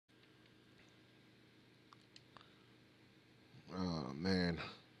man.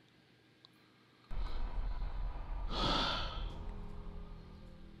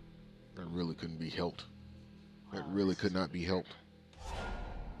 That really couldn't be helped. That really could not be helped.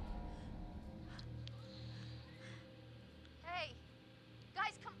 Hey,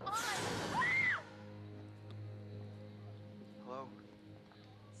 guys, come on! Hello?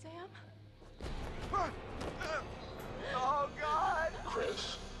 Sam? Oh, God!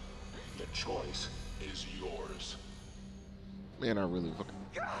 Chris, the choice is yours. Man, I really fucking...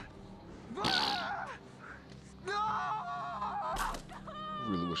 No!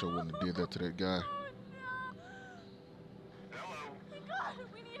 really wish I wouldn't have did that to that guy. Hello. God,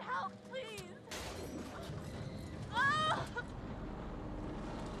 we need help, please! Ah!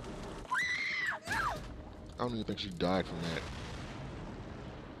 I don't even think she died from that.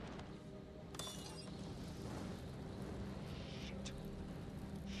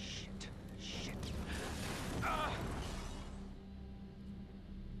 Shit.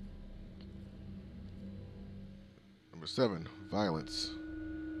 Number 7, violence.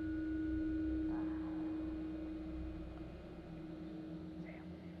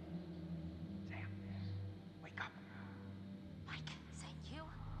 Sam, wake up. Mike, is that you?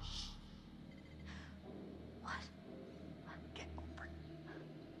 What? Get over it.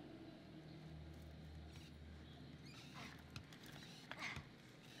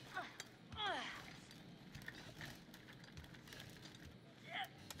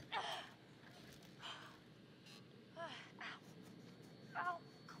 Ow.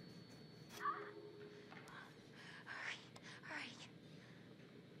 Hurry.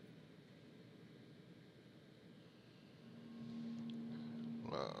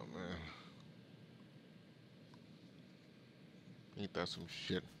 Oh, man. Ain't that some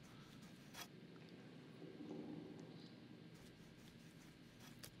shit?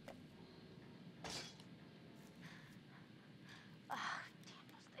 Oh, damn,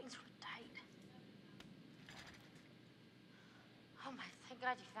 those things were tight. Oh my, thank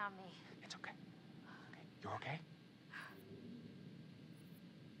God you found me. It's okay. Okay, you're okay?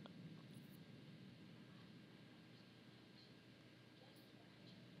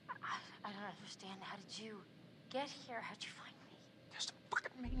 I don't understand. How did you get here? How'd you find me? There's a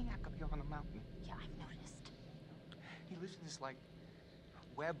fucking maniac up here on the mountain. Yeah, I've noticed. He lives in this, like,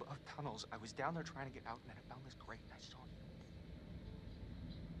 web of tunnels. I was down there trying to get out, and then I found this grate, and I saw you.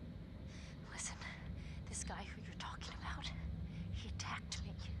 Listen, this guy who you're talking about, he attacked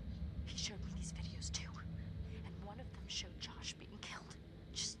me. He showed me these videos too. And one of them showed Josh being killed.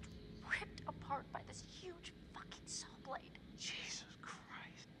 Just ripped apart by this huge fucking saw blade. Jesus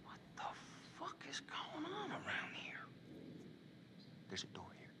Christ. What the fuck is going on around here? There's a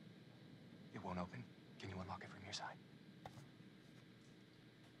door here. It won't open. Can you unlock it from your side?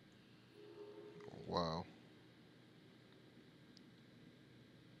 Wow.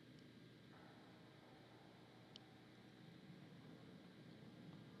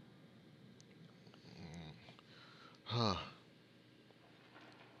 Huh.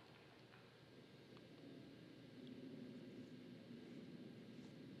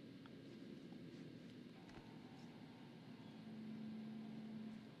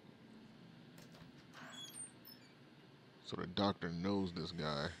 So the doctor knows this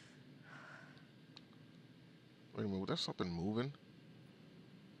guy. Wait a minute, was there something moving?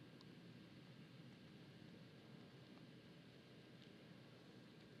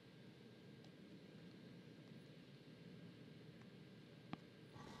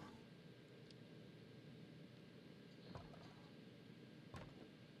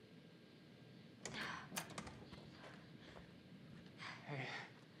 Hey,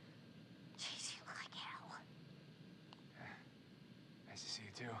 Jeez, you look like hell. nice to see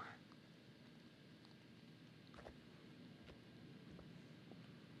you too.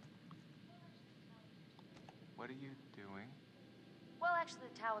 What are you doing? Well, actually,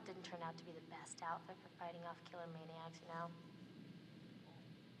 the towel didn't turn out to be the best outfit for fighting off killer maniacs, you know?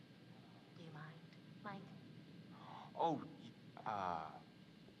 Do you mind, Mike? Oh,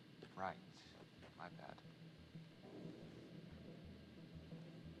 right. My bad.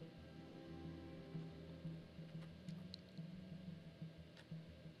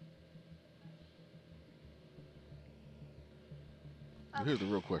 Here's the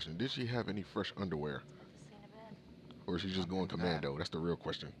real question. Did she have any fresh underwear? This scene a bit. Or is she just going commando? That's the real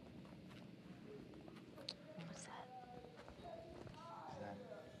question. What's that? Is that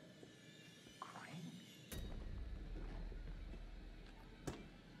Crane?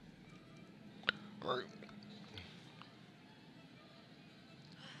 All right.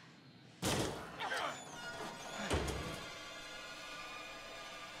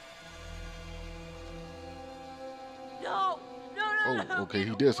 No! No, no, Oh, okay,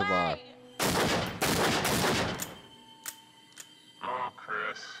 he did survive. Oh,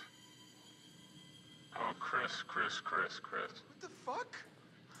 Chris. Oh, Chris. What the fuck?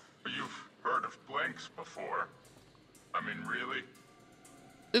 You've heard of blanks before. I mean, really?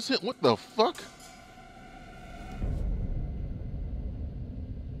 It's him. What the fuck?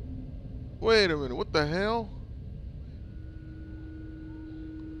 Wait a minute. What the hell?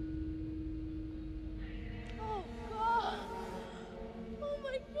 Oh, God. Oh,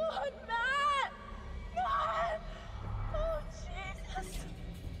 my God, Matt. Matt. Oh, Jesus.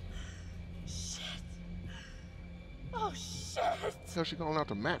 Shit. Oh, shit. What the hell she calling out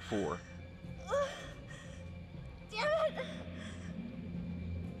to Matt for? Damn it.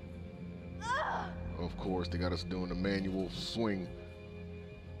 Of course, they got us doing the manual swing.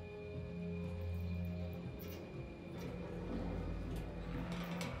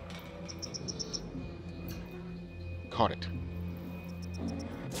 Caught it.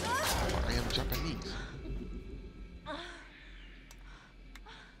 I am Japanese.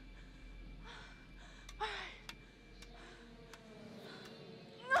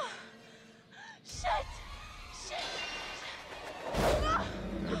 Shit.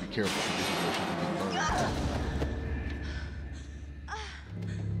 Gotta be careful. This is where she can get burned.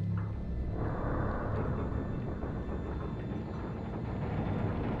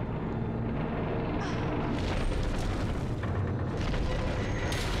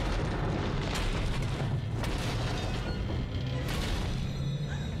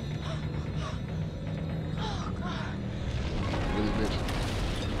 Really, bitch.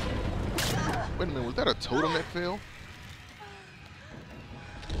 Wait a minute, was that a totem that fell?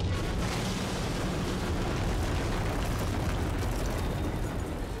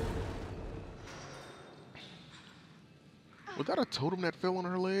 Was that a totem that fell on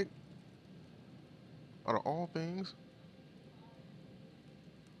her leg? Out of all things?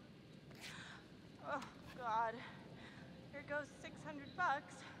 Oh, God. Here goes $600.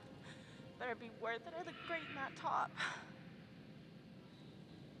 Better be worth it or the grate in that top.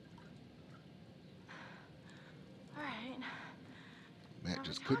 All right. Matt Now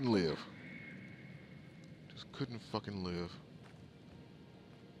just we're couldn't talking. live. Just couldn't fucking live.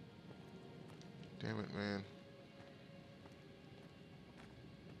 Damn it, man.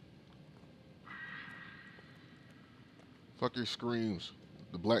 Fuck your screams.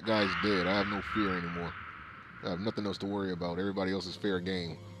 The black guy's dead. I have no fear anymore. I have nothing else to worry about. Everybody else is fair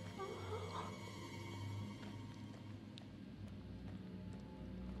game.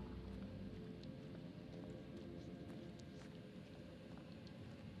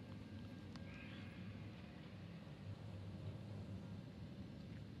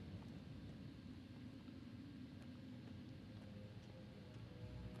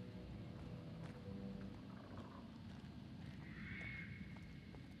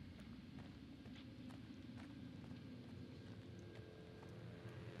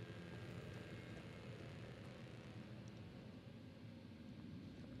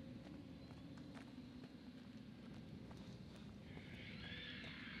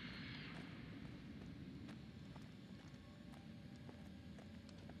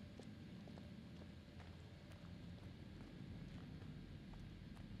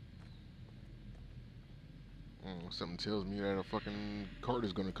 Something tells me that a fucking cart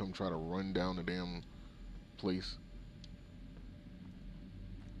is gonna come try to run down the damn place.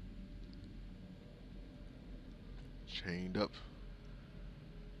 Chained up.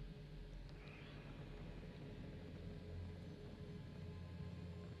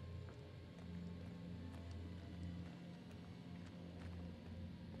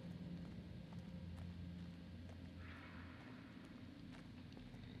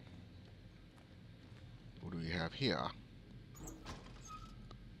 What do we have here?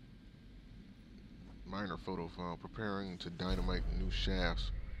 Minor photo file. Preparing to dynamite new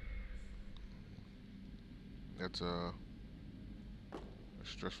shafts. That's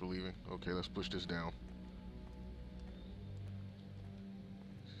stress relieving. Okay, let's push this down.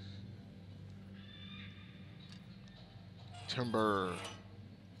 Timber.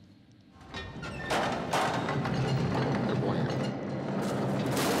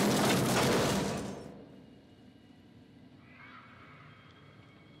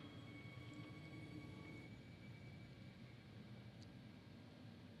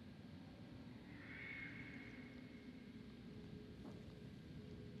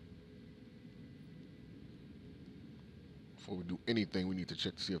 Before we do anything, we need to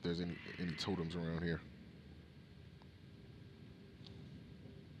check to see if there's any totems around here.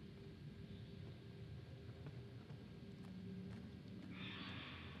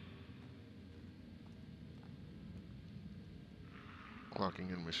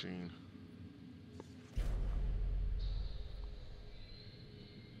 clocking in machine.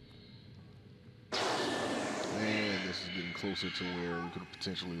 And this is getting closer to where we could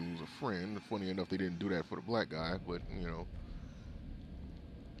potentially lose a friend. Funny enough, they didn't do that for the black guy, but, you know.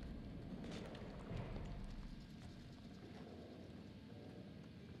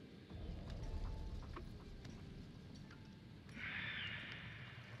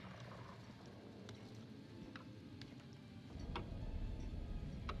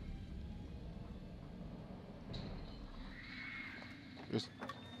 It's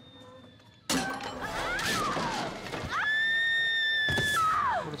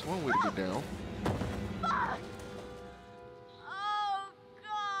but it's one way to get down. Fuck! Oh,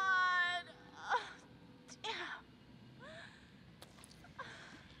 God! Damn.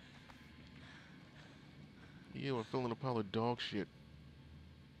 Yeah, we're filling a pile of dog shit.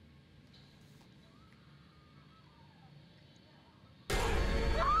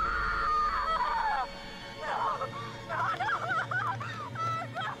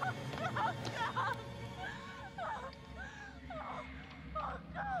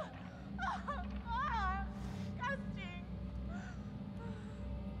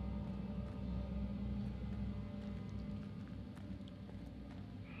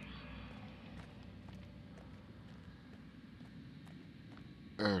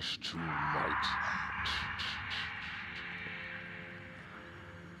 That's too much.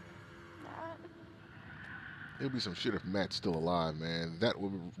 It'll be some shit if Matt's still alive, man. That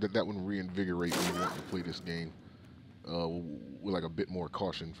would reinvigorate me wanting to play this game with like a bit more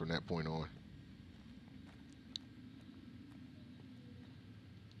caution from that point on.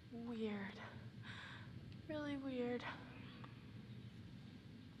 Weird. Really weird.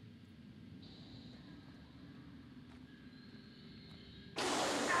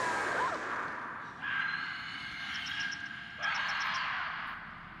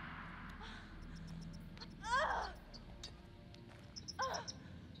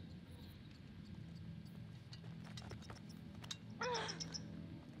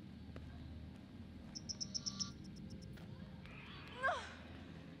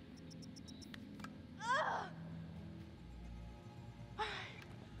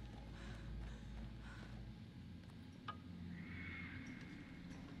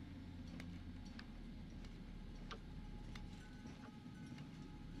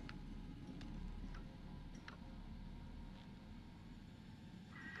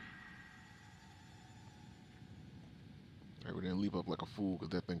 I didn't leap up like a fool because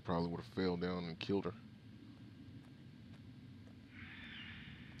that thing probably would have fell down and killed her.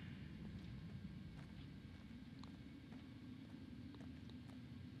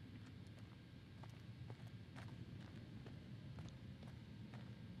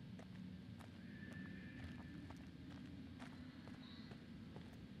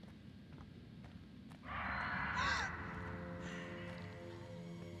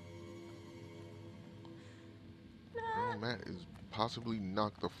 Girl, Matt is possibly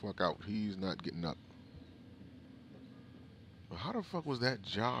knocked the fuck out. He's not getting up. But how the fuck was that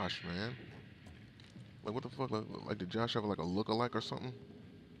Josh, man? Like, what the fuck? Like did Josh have like a look-alike or something?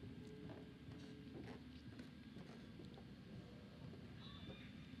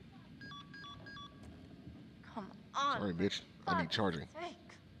 Come on. Sorry, bitch. I need charging.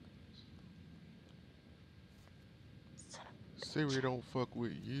 Siri don't fuck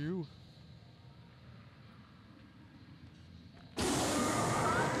with you.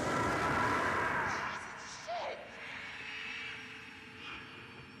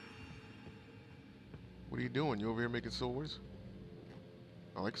 What are you doing? You over here making swords?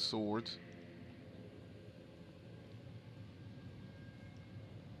 I like swords.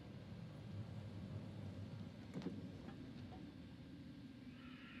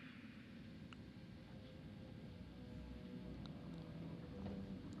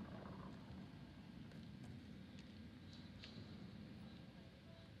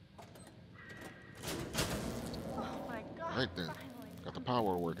 Oh my God. Right then. Finally. Got the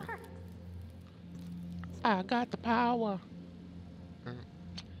power working. I got the power.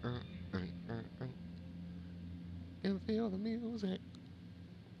 And feel the music.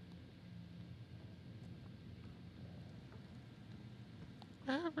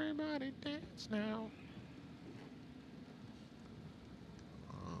 Everybody dance now.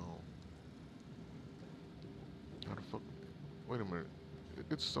 Oh. How the fuck? Wait a minute.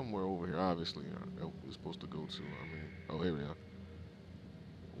 It's somewhere over here, obviously. It's supposed to go to. I mean, oh, here we are.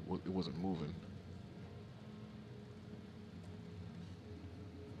 It wasn't moving.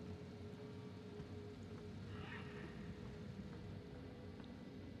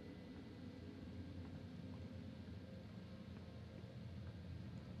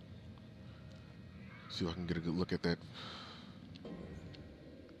 See if I can get a good look at that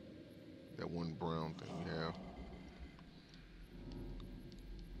one brown thing we have.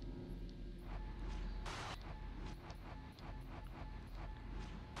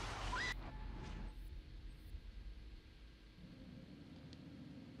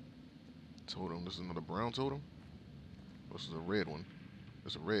 Totem. This is another brown totem. This is a red one.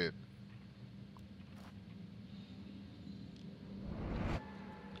 It's a red.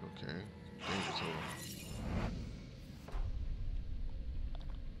 Okay. Danger totem.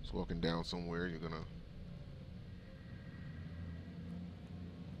 It's walking down somewhere. You're gonna.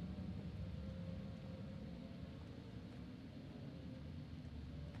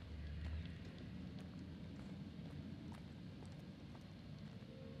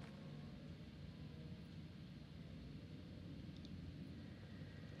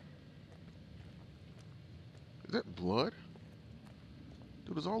 Is that blood?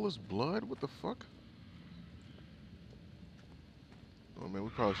 Dude, is all this blood? What the fuck? Oh man, we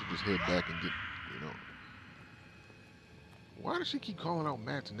probably should just head back and get, you know. Why does she keep calling out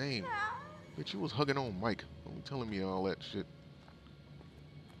Matt's name? Bitch, you was hugging on Mike. Don't be telling me all that shit.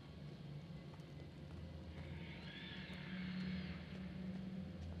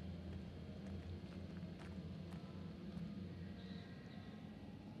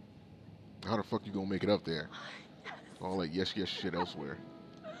 How the fuck you gonna make it up there? All that yes, yes shit elsewhere.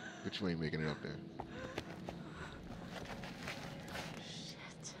 But you ain't making it up there.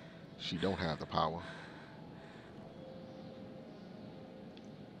 Shit. She don't have the power.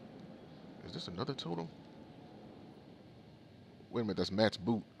 Is this another totem? Wait a minute, that's Matt's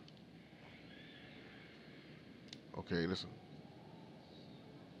boot. Okay, listen.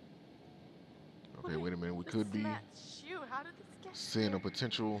 Okay, wait a minute. We could be Matt's shoe. How did this get seeing here? a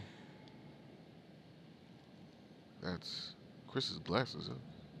potential. That's Chris's glasses, huh?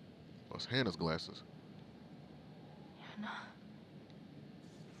 Oh, it's Hannah's glasses. Hannah.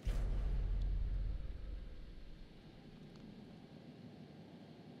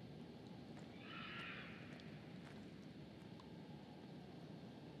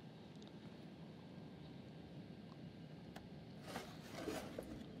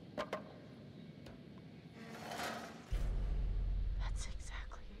 That's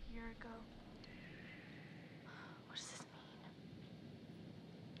exactly a year ago. What does this mean?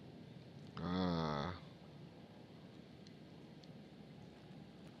 Ah.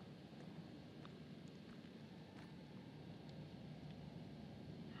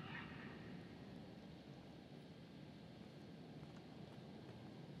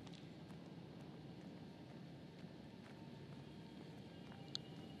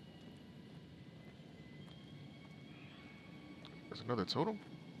 That's another totem?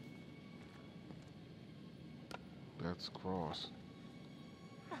 That's cross.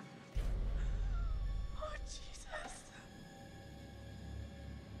 Oh, Jesus.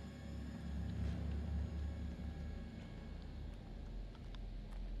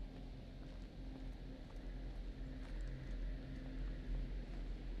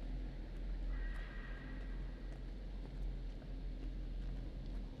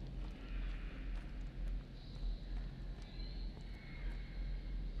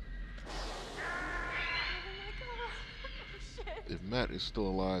 If Matt is still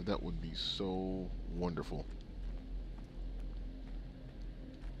alive, that would be so wonderful.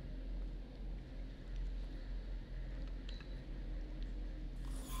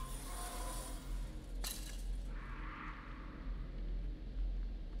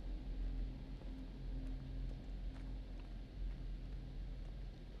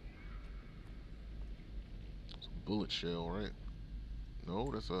 It's a bullet shell, right? No,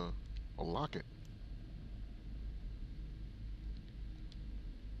 that's a locket.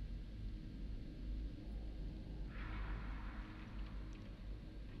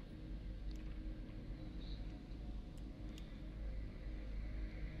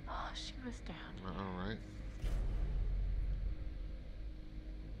 Oh, she was down. All right.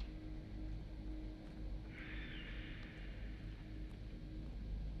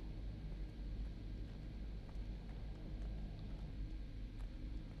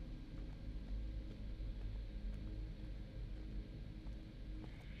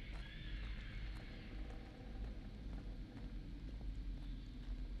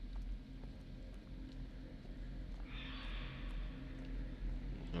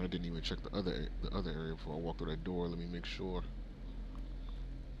 And I didn't even check the other area before I walked through that door. Let me make sure.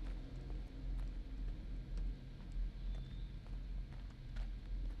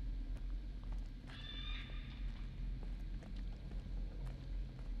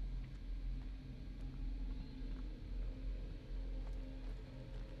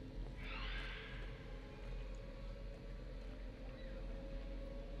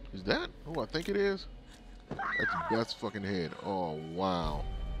 Is that who I think it is? That's fucking head. Oh wow.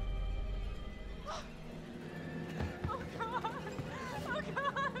 Oh God! Oh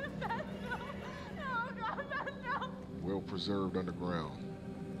God! Beth, no! Oh God, Beth, no! Well preserved underground.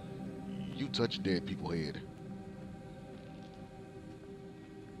 You touch dead people head.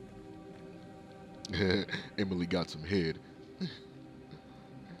 Emily got some head.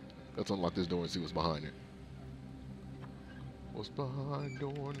 Let's unlock this door and see what's behind it. What's behind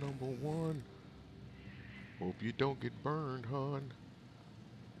door number 1? Hope you don't get burned, hon.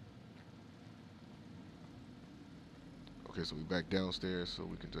 Okay, so we back downstairs so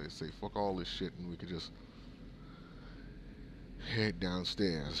we can just say fuck all this shit and we can just head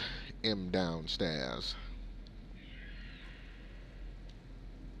downstairs. Downstairs.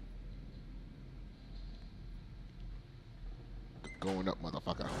 Going up,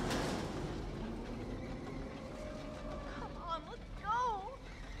 motherfucker. Come on, let's go!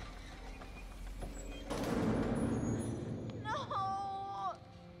 No!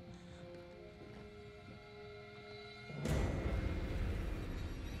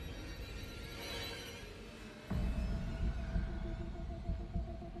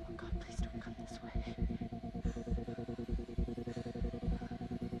 Oh God, please don't come this way.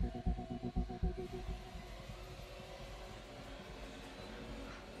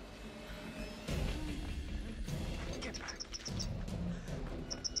 Get back.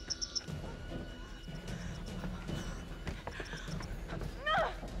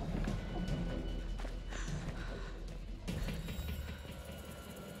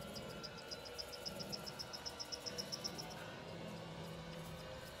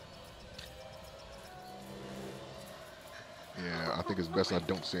 Yeah, I think it's best I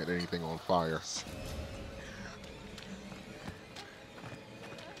don't set anything on fire.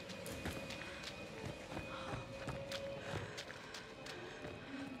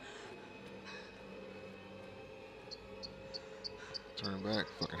 Turn back,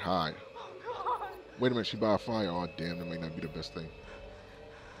 fucking hide. Wait a minute, she by a fire. Oh damn, that might not be the best thing.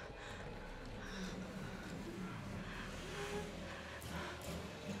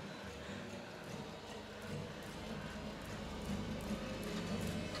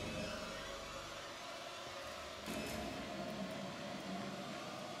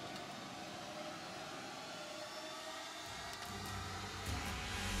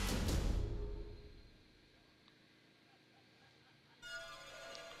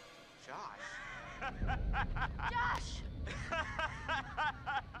 Josh!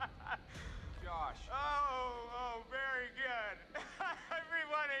 Josh. Oh, very good. Every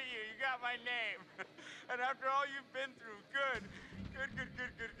one of you, you got my name. And after all you've been through, good.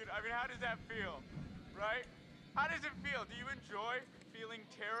 I mean, how does that feel, right? How does it feel? Do you enjoy feeling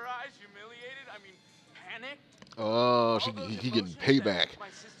terrorized, humiliated? I mean, panicked? Oh, All those he getting emotions payback. that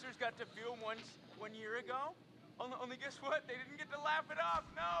my sisters got to feel one year ago? Only guess what? They didn't get to laugh it off.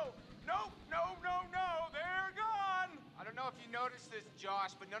 No, they're gone. I don't know if you noticed this,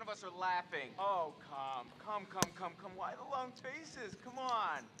 Josh, but none of us are laughing. Oh, come. Why the long faces? Come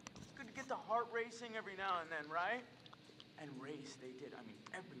on. It's good to get the heart racing every now and then, right? And race they did. I mean,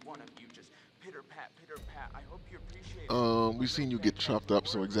 every one of you just pitter pat. I hope you appreciate it. We seen you get chopped up,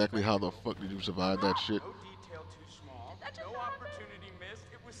 so exactly how the fuck did you survive that shit? No detail too small. That just No happened. opportunity missed.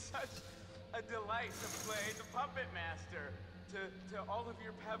 It was such a delight to play the puppet master to all of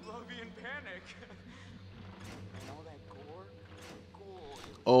your Pavlovian panic. And all that gore.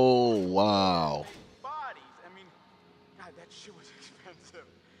 Oh wow. Bodies. I mean, God, that shit was expensive.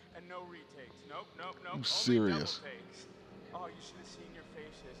 And no retakes. Nope. You Only serious? double takes. Oh, you should have seen your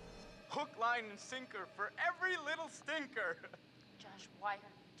faces. Hook, line, and sinker for every little stinker. Josh, why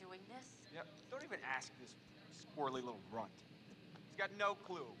are you doing this? Yeah, don't even ask this squirrely little runt. He's got no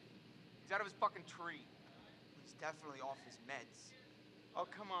clue. He's out of his fucking tree. He's definitely off his meds. Oh,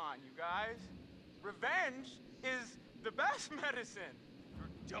 come on, you guys. Revenge is the best medicine.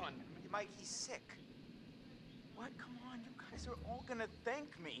 You're done. Mike, he's sick. What? Come on, you guys are all gonna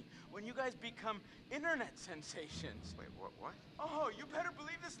thank me when you guys become internet sensations. Wait, what? Oh, you better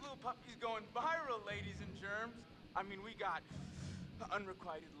believe this little puppy's going viral, ladies and germs. I mean, we got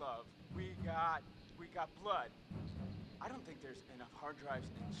unrequited love. We got blood. I don't think there's enough hard drives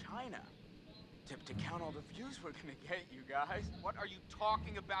in China to count all the views we're gonna get, you guys. What are you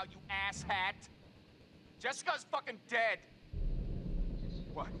talking about, you asshat? Jessica's fucking dead.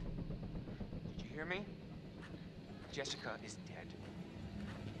 What? Did you hear me? Jessica is dead.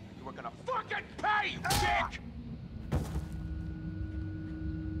 You are gonna fucking pay, you dick!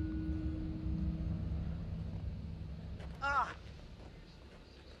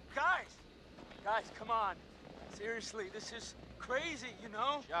 Guys, come on. Seriously, this is crazy, you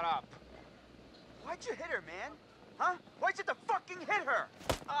know? Shut up. Why'd you hit her, man? Huh? Why'd you have to fucking hit her?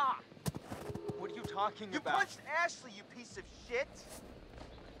 Ah! What are you talking You about? punched Ashley, you piece of shit!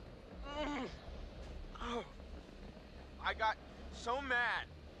 Oh. I got so mad.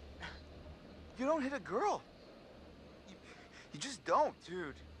 You don't hit a girl. You just don't.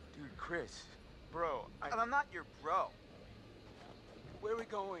 Dude, Chris. Bro, I'm not your bro. Where are we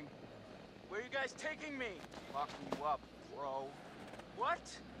going? Where are you guys taking me? Locking you up, bro. What?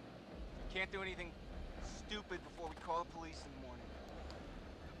 You can't do anything stupid before we call the police in the morning.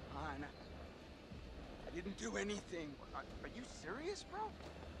 Come on. I didn't do anything. Are you serious, bro?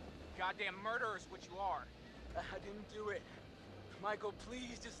 Goddamn murderer is what you are. I didn't do it. Michael,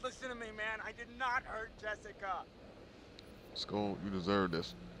 please, just listen to me, man. I did not hurt Jessica. Skull, you deserve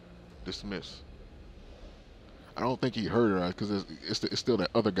this. Dismiss. I don't think he hurt her because it's still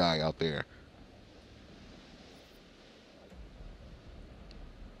that other guy out there.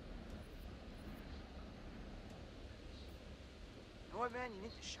 You know what, man? You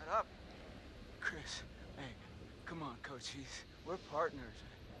need to shut up. Chris, hey, come on, Coach. We're partners.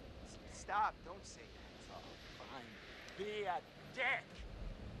 Stop. Don't say that. It's all fine. Be a dick.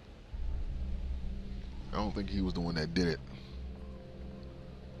 I don't think he was the one that did it.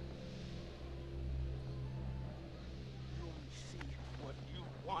 You only see what you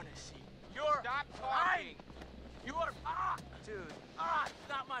want to see. Stop talking. You are. Dude. It's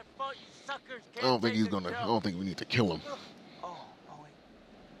not my fault, you suckers. I don't think he's gonna. I don't think we need to kill him. Oh, wait.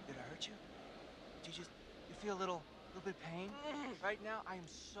 Did I hurt you? Did you feel a little bit of pain? Right now, I am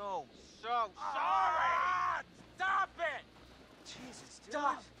so sorry. Stop it! Jesus, dude.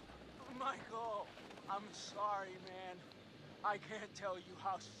 Stop! Michael, I'm sorry, man. I can't tell you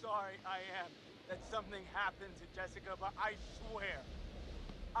how sorry I am that something happened to Jessica, but I swear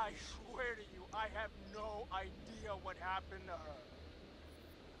to you, I have no idea what happened to her.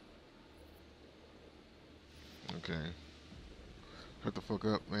 Okay. Shut the fuck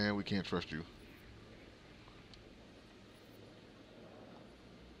up, man. We can't trust you.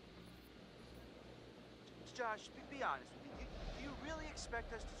 Josh, be honest with me. Do you really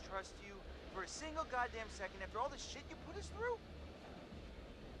expect us to trust you for a single goddamn second after all the shit you put us through?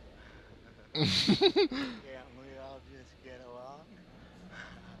 Can't we all just get along?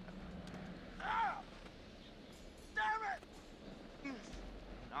 Damn it!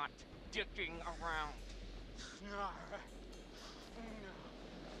 Not dicking around. Not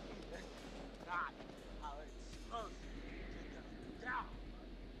how it's supposed to go down.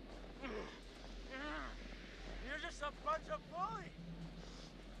 You're just a bunch of bullies.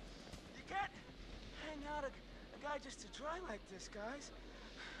 You can't hang out a guy just to try like this, guys.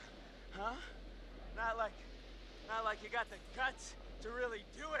 Huh? Not like you got the guts to really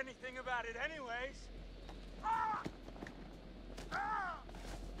do anything about it anyways.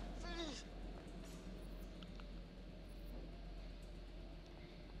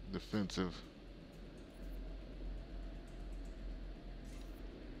 Defensive.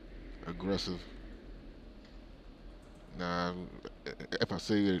 Aggressive. Nah, if I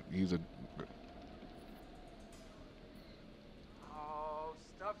say that he's a... Oh,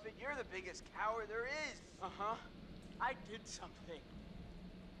 stuff it. You're the biggest coward there is. Uh-huh. I did something.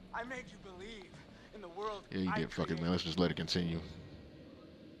 I made you believe in the world. Yeah, you did. Fuck it, man. Let's just let it continue.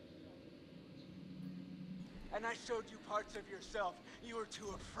 And I showed you parts of yourself you were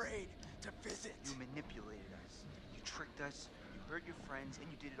too afraid to visit. You manipulated us. You tricked us. You hurt your friends, and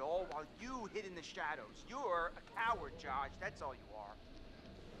you did it all while you hid in the shadows. You're a coward, Josh. That's all you are.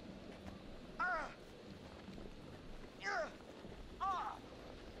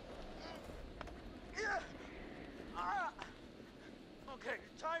 Okay,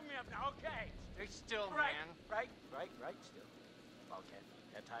 time me up now, okay. Stay still, Right, man. right, still. Okay,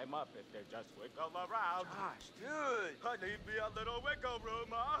 can't tie him up if they just wiggle around. Gosh, dude. I need me a little wiggle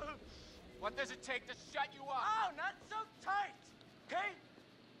room, huh? What does it take to shut you up? Oh, not so tight, okay?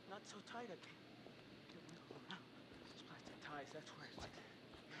 Not so tight, I can't wiggle around. Those plastic ties, that's where it's...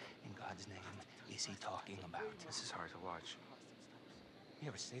 In God's name, is he talking about? This is hard to watch. You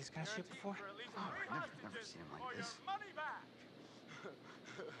ever see this kind of shit before? Oh, I've never seen him like this. Money back.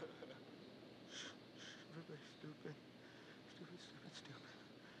 Stupid.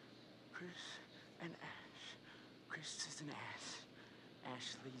 Chris and Ash. Chris is an ass.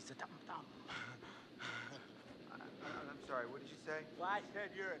 Ashley's a dum-dum. I'm sorry, what did you say? Well, I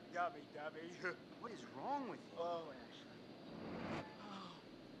said you're a dummy. What is wrong with you? Oh, Ashley.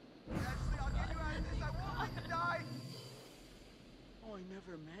 Ashley, I'll get you out of this. I won't let you die. Oh, I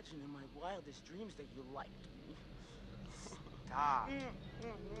never imagined in my wildest dreams that you liked me. Stop.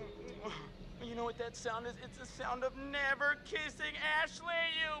 You know what that sound is? It's the sound of never kissing Ashley,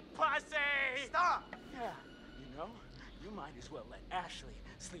 you pussy! Stop! Yeah, you know, you might as well let Ashley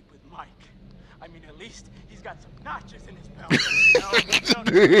sleep with Mike. I mean, at least he's got some notches in his belt.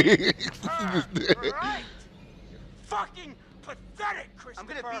 Right? You're fucking pathetic,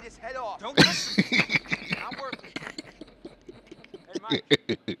 Christopher. I'm gonna beat his head off. Don't listen. I'm working. Hey, Mike.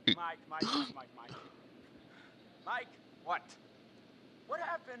 Mike. What? What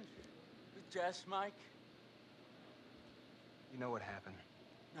happened with Jess, Mike? You know what happened.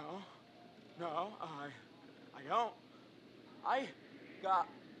 No, I don't. I got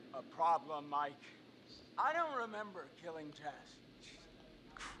a problem, Mike. I don't remember killing Jess.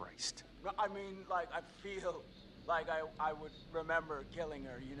 Christ. No, I mean, like, I feel like I would remember killing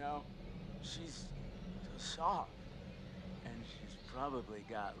her, you know? She's so soft. And she's probably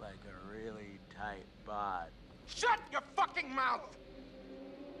got, like, a really tight bod. Shut your fucking mouth!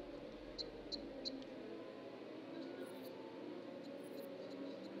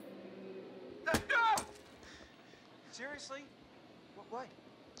 Seriously? What?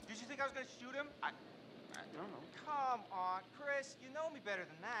 Did you think I was gonna shoot him? I don't know. Come on, Chris. You know me better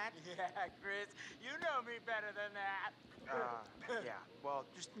than that. Yeah, Chris, you know me better than that. Yeah. Well,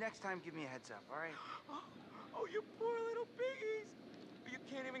 just next time, give me a heads up, all right? Oh, you poor little piggies. You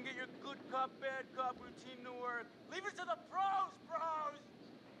can't even get your good cop, bad cop routine to work. Leave it to the pros, bros.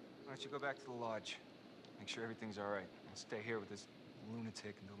 Why don't you go back to the lodge? Make sure everything's all right. I'll stay here with this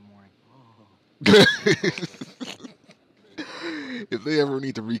lunatic until the morning. If they ever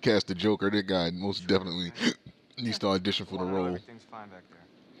need to recast the Joker, that guy most definitely needs to audition for the role. Everything's fine back there.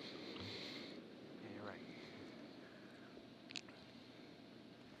 Yeah, you're right.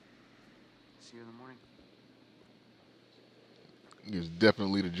 See you in the morning. He's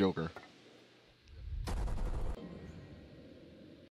definitely the Joker.